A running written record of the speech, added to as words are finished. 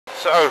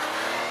So,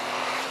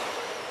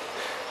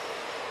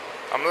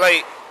 I'm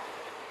late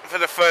for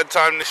the third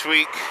time this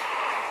week,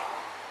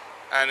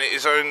 and it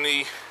is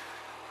only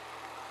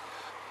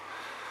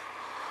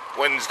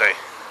Wednesday.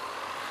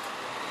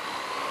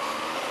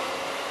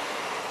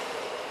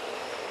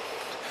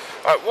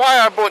 Why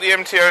I bought the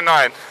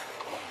MT09?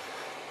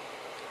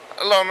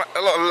 A lot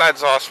of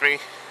lads ask me,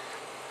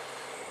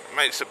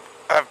 mates that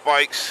have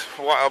bikes,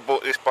 why I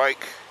bought this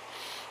bike.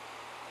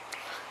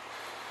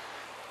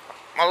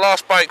 My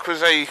last bike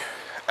was a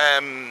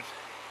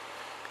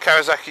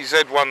Kawasaki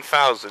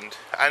FZ09,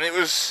 and it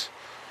was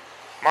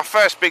my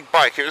first big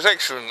bike. It was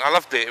excellent. I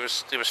loved it.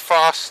 It was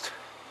fast.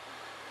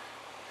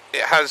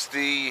 It had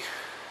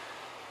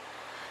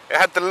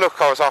the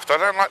look I was after. I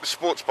don't like the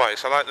sports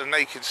bikes. I like the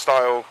naked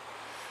style,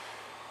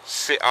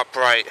 sit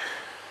upright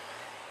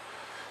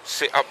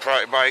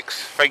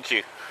bikes. Thank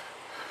you.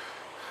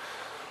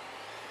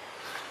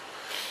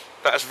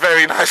 That's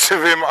very nice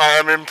of him. I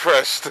am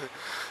impressed.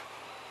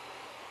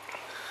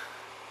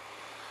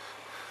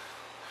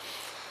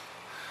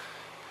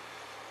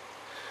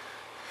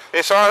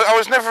 Yeah, so I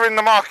was never in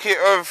the market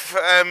of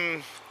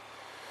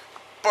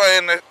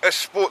buying a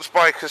sports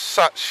bike as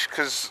such,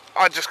 because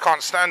I just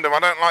can't stand them. I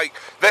don't like...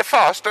 They're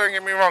fast, don't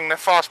get me wrong, they're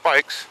fast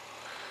bikes.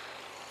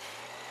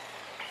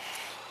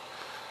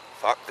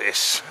 Fuck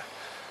this.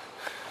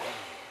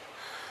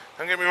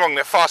 Don't get me wrong,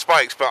 they're fast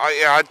bikes, but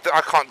I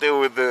can't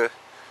deal with the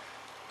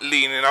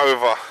leaning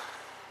over.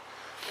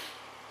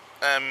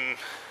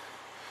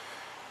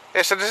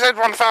 Yeah, so the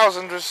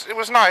Z1000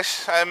 was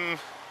nice. I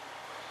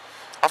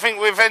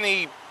think with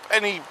any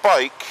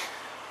bike,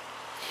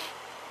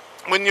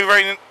 when you're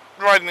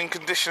riding in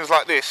conditions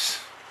like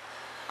this,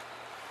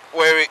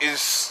 where it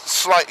is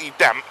slightly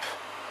damp,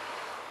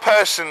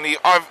 personally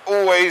I've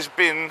always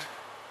been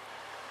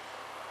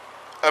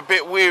a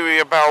bit weary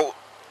about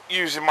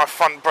using my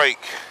front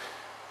brake.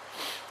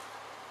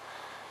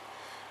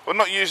 Well,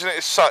 not using it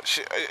as such.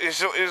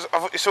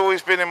 It's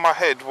always been in my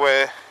head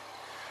where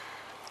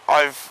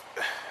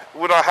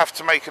would I have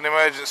to make an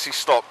emergency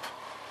stop,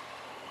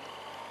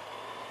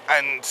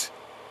 and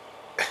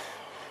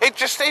it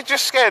just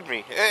scared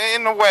me.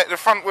 In the wet, the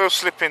front wheel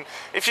slipping.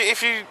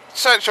 If you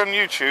search on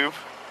YouTube,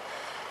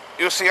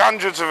 you'll see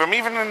hundreds of them,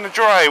 even in the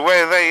dry,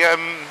 where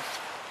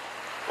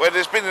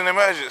there's been an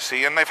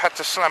emergency and they've had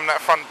to slam that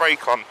front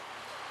brake on.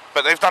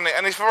 But they've done it,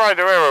 and it's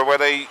rider error, where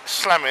they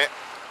slam it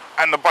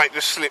and the bike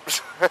just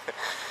slips.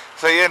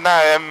 So yeah,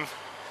 no.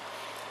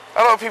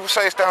 A lot of people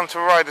say it's down to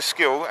rider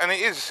skill, and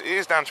it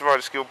is down to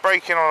rider skill.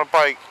 Braking on a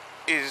bike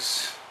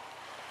is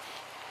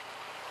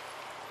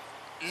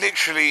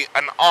literally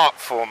an art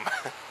form.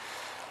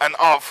 An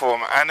art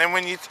form. And then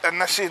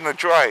and that's in the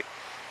dry.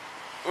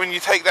 When you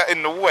take that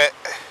in the wet,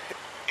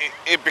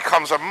 it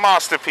becomes a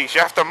masterpiece.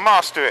 You have to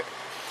master it.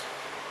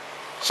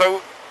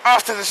 So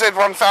after the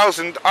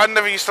Z1000, I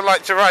never used to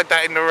like to ride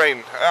that in the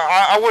rain.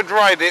 I would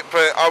ride it,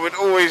 but I would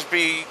always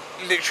be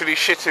literally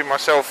shitting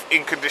myself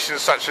in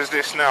conditions such as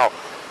this now.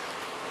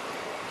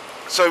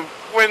 So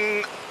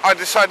when I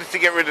decided to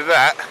get rid of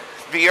that,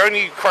 the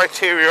only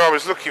criteria I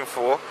was looking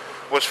for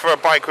was for a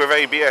bike with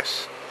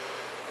ABS.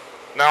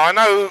 Now I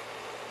know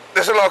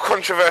there's a lot of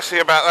controversy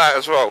about that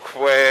as well,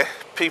 where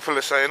people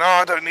are saying, oh,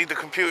 I don't need the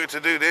computer to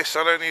do this,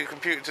 I don't need a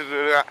computer to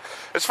do that.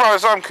 As far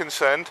as I'm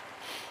concerned,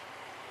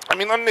 I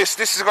mean, on this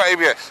has got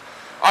ABS.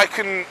 I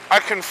can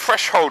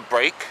threshold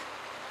brake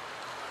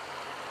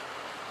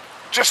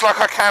just like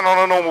I can on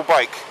a normal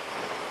bike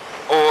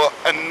or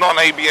a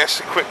non-ABS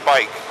equipped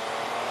bike.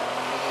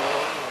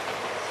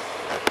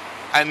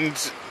 And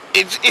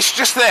it's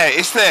just there,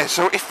 it's there.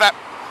 So if that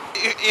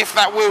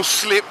wheel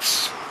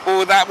slips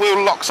or that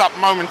wheel locks up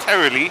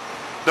momentarily,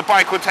 the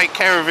bike will take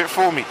care of it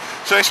for me.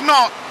 So it's an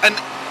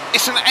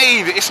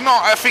aid, it's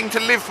not a thing to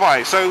live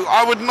by. So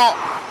I would not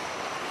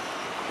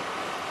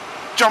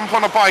jump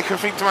on a bike and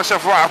think to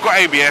myself, right, I've got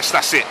ABS,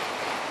 that's it.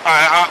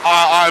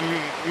 I'm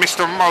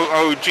Mr.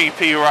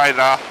 MotoGP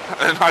rider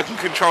and I can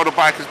control the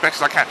bike as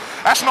best as I can.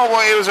 That's not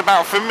what it was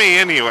about for me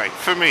anyway,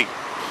 for me.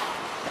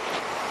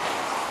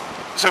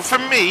 So for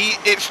me,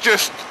 it's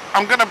just,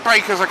 I'm going to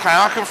brake as I can.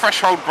 I can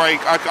threshold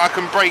brake, I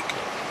can brake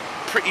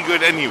pretty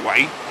good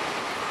anyway.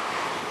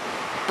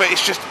 But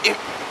it's just,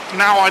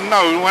 now I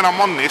know when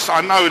I'm on this,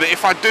 I know that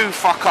if I do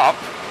fuck up,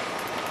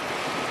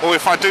 or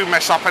if I do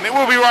mess up, and it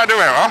will be rider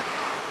error,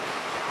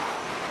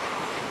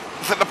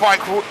 that the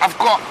bike will, I've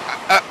got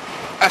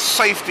a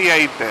safety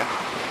aid there.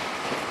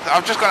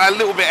 I've just got a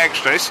little bit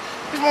extra. It's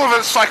more of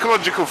a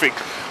psychological thing.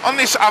 On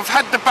this, I've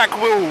had the back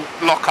wheel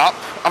lock up.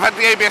 I've had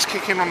the ABS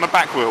kick in on the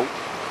back wheel.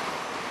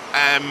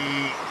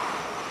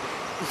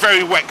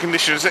 Very wet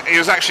conditions. It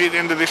was actually at the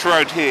end of this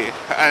road here.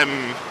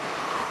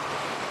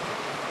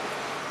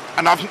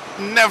 And I've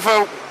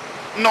never,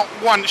 not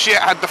once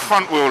yet, had the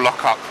front wheel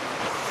lock up.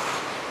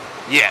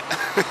 Yeah.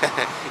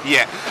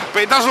 Yeah.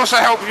 But it does also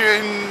help you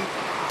in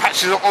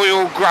patches of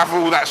oil,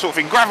 gravel, that sort of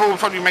thing. Gravel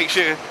probably makes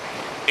you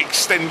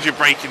extend your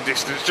braking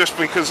distance just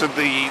because of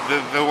the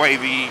way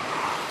the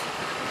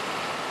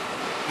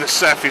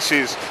surface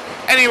is.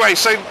 Anyway,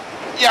 so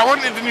yeah, I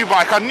wanted a new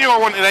bike. I knew I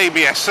wanted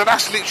ABS, so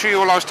that's literally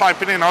all I was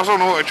typing in. I was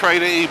on Auto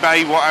Trader,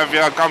 eBay,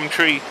 whatever,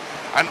 Gumtree,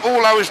 and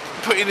all I was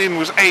putting in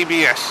was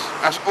ABS.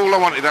 That's all I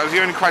wanted. That was the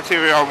only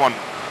criteria I want.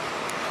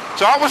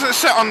 So I wasn't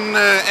set on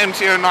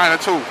MT09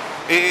 at all.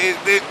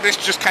 This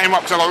just came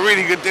up because I got a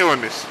really good deal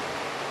on this.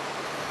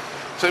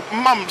 So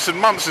months and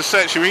months of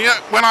searching.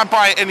 When I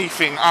buy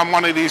anything, I'm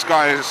one of these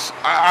guys.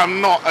 I'm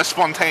not a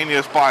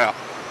spontaneous buyer.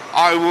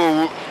 I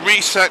will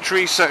research,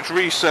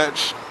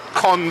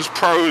 cons,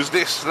 pros,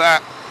 this,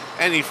 that,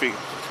 anything.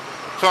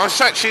 So I was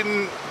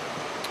searching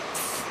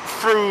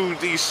through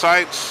these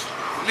sites,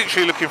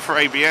 literally looking for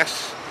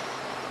ABS,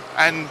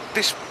 and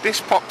this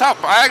popped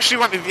up. I actually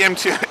wanted the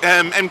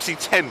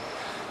MT10.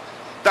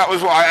 That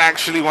was what I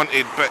actually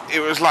wanted, but it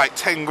was like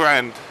 10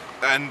 grand,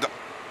 and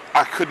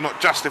I could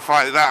not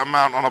justify that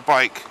amount on a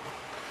bike.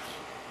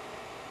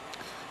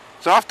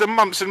 So after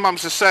months and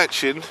months of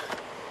searching,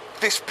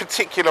 this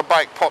particular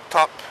bike popped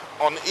up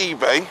on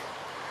eBay.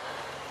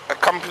 A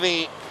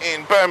company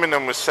in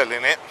Birmingham was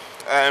selling it,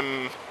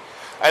 and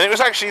it was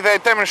actually their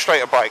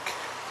demonstrator bike.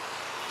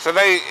 So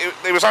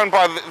it was owned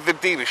by the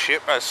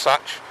dealership as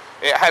such.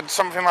 It had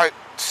something like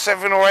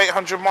 700 or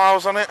 800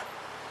 miles on it.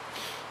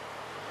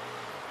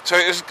 So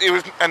it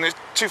was, and it's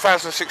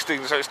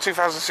 2016. So it's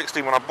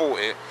 2016 when I bought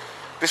it.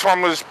 This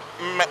one was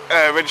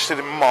registered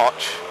in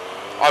March.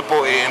 I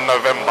bought it in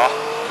November,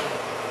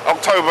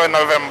 October,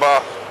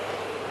 November,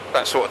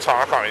 that sort of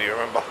time. I can't really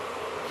remember.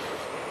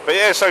 But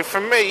yeah, so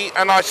for me,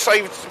 and I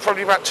saved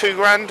probably about 2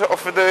 grand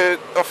off of the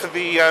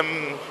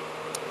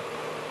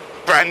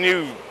brand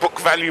new book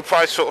value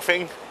price sort of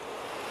thing.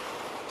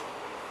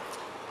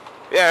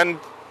 Yeah, and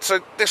so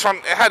this one,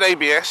 it had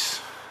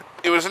ABS.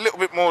 It was a little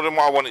bit more than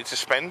what I wanted to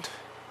spend.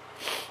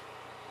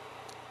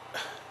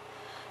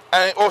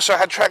 And it also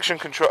had traction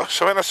control.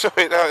 So when I saw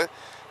it,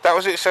 that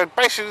was it. So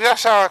basically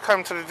that's how I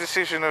come to the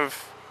decision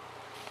of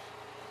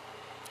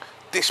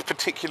this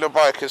particular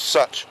bike as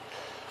such.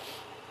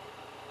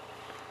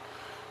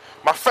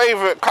 My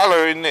favourite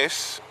colour in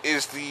this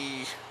is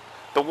the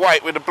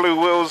white with the blue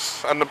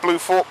wheels and the blue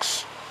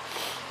forks.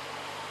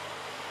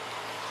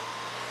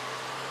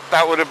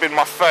 That would have been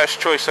my first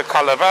choice of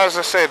colour. But as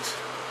I said,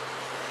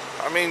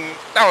 I mean,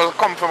 that was a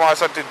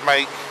compromise I did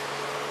make.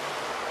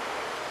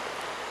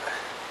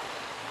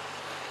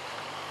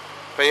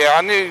 But yeah,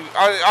 I knew,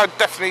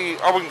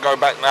 I wouldn't go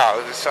back now.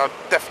 I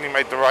definitely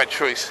made the right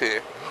choice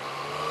here.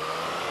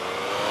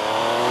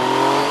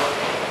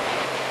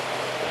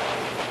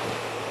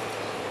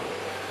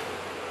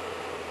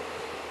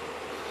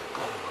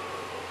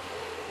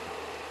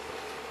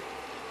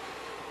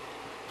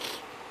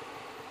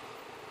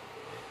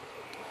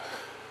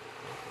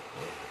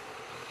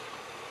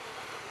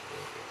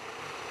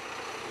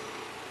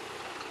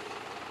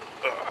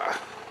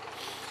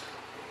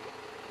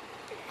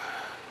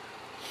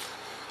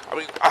 I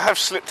mean, I have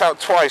slipped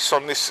out twice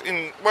on this,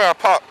 where I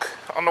park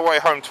on the way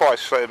home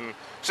twice.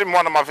 It's in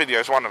one of my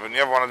videos, one of them. The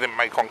other one I didn't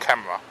make on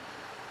camera.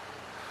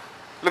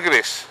 Look at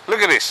this.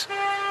 Look at this.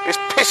 This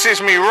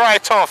pisses me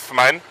right off,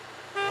 man.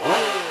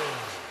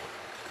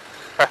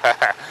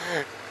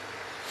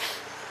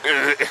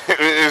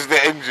 It was the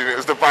engine. It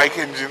was the bike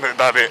engine that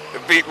done it. The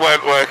beat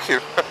weren't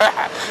working.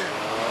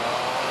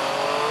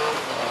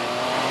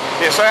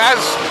 Yeah, so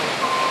as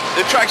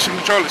the traction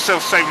control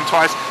itself saving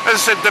twice. As I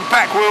said, the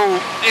back wheel,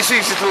 it's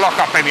easy to lock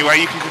up anyway.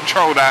 You can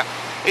control that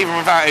even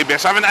without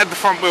ABS. I haven't had the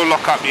front wheel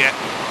lock up yet.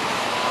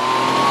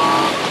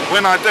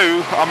 When I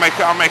do, I'll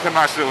make a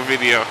nice little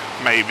video,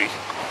 maybe.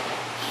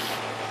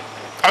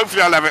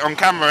 Hopefully I'll have it on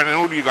camera and then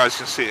all of you guys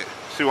can see it,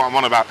 see what I'm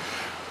on about.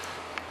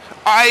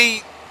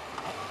 I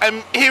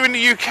am here in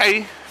the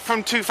UK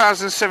from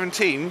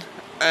 2017.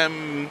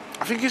 I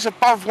think it's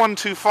above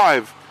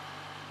 125.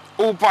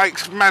 All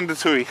bikes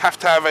mandatory have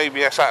to have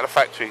ABS out of the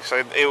factory, so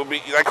it will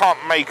be, they can't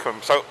make them.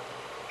 So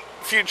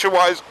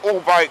future-wise, all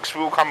bikes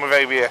will come with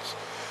ABS.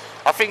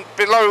 I think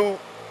below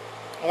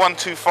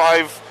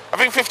 125, I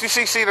think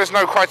 50cc there's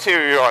no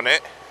criteria on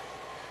it.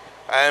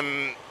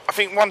 I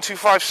think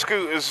 125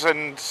 scooters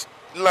and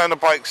learner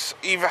bikes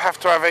either have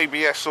to have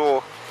ABS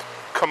or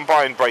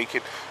combined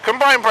braking.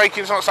 Combined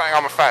braking is not something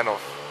I'm a fan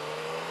of.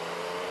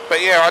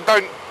 But yeah, I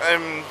don't.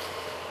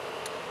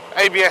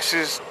 ABS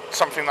is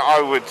something that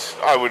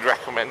I would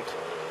recommend,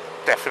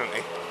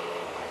 definitely.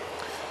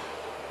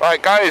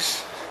 Right,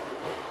 guys,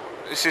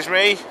 this is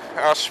me.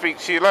 I'll speak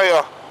to you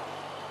later.